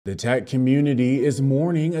The tech community is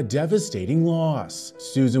mourning a devastating loss.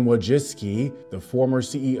 Susan Wojcicki, the former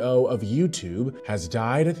CEO of YouTube, has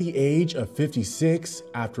died at the age of 56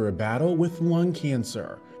 after a battle with lung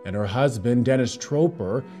cancer. And her husband, Dennis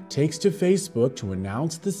Troper, takes to Facebook to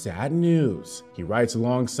announce the sad news. He writes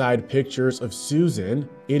alongside pictures of Susan,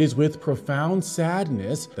 "It is with profound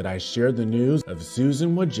sadness that I share the news of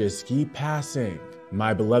Susan Wojcicki passing.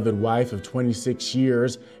 My beloved wife of 26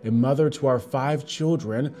 years and mother to our 5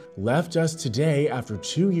 children left us today after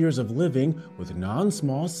 2 years of living with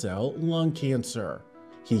non-small cell lung cancer."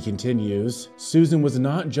 He continues, "Susan was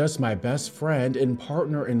not just my best friend and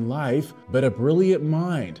partner in life, but a brilliant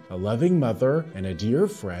mind, a loving mother, and a dear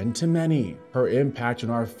friend to many. Her impact on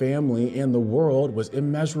our family and the world was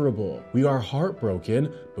immeasurable. We are heartbroken,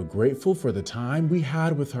 but grateful for the time we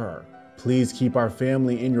had with her. Please keep our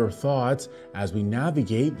family in your thoughts as we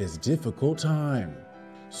navigate this difficult time."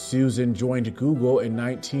 Susan joined Google in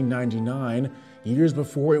 1999, years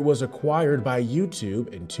before it was acquired by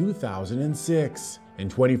YouTube in 2006. In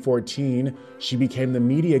 2014, she became the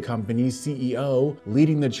media company's CEO,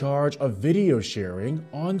 leading the charge of video sharing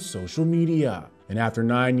on social media. And after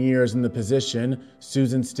 9 years in the position,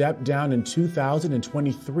 Susan stepped down in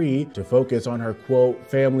 2023 to focus on her, quote,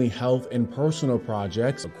 family, health, and personal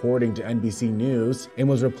projects, according to NBC News, and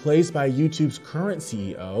was replaced by YouTube's current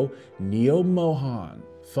CEO, Neil Mohan.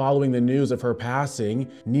 Following the news of her passing,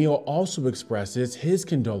 Neil also expresses his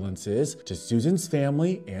condolences to Susan's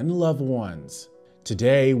family and loved ones.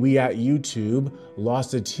 "Today, we at YouTube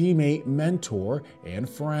lost a teammate, mentor, and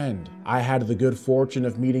friend. I had the good fortune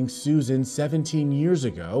of meeting Susan 17 years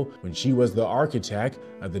ago when she was the architect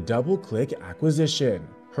of the DoubleClick acquisition.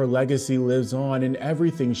 Her legacy lives on in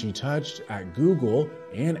everything she touched at Google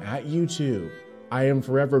and at YouTube. I am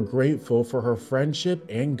forever grateful for her friendship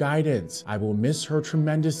and guidance. I will miss her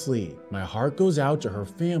tremendously. My heart goes out to her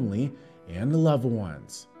family and loved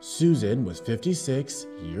ones." Susan was 56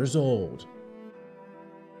 years old.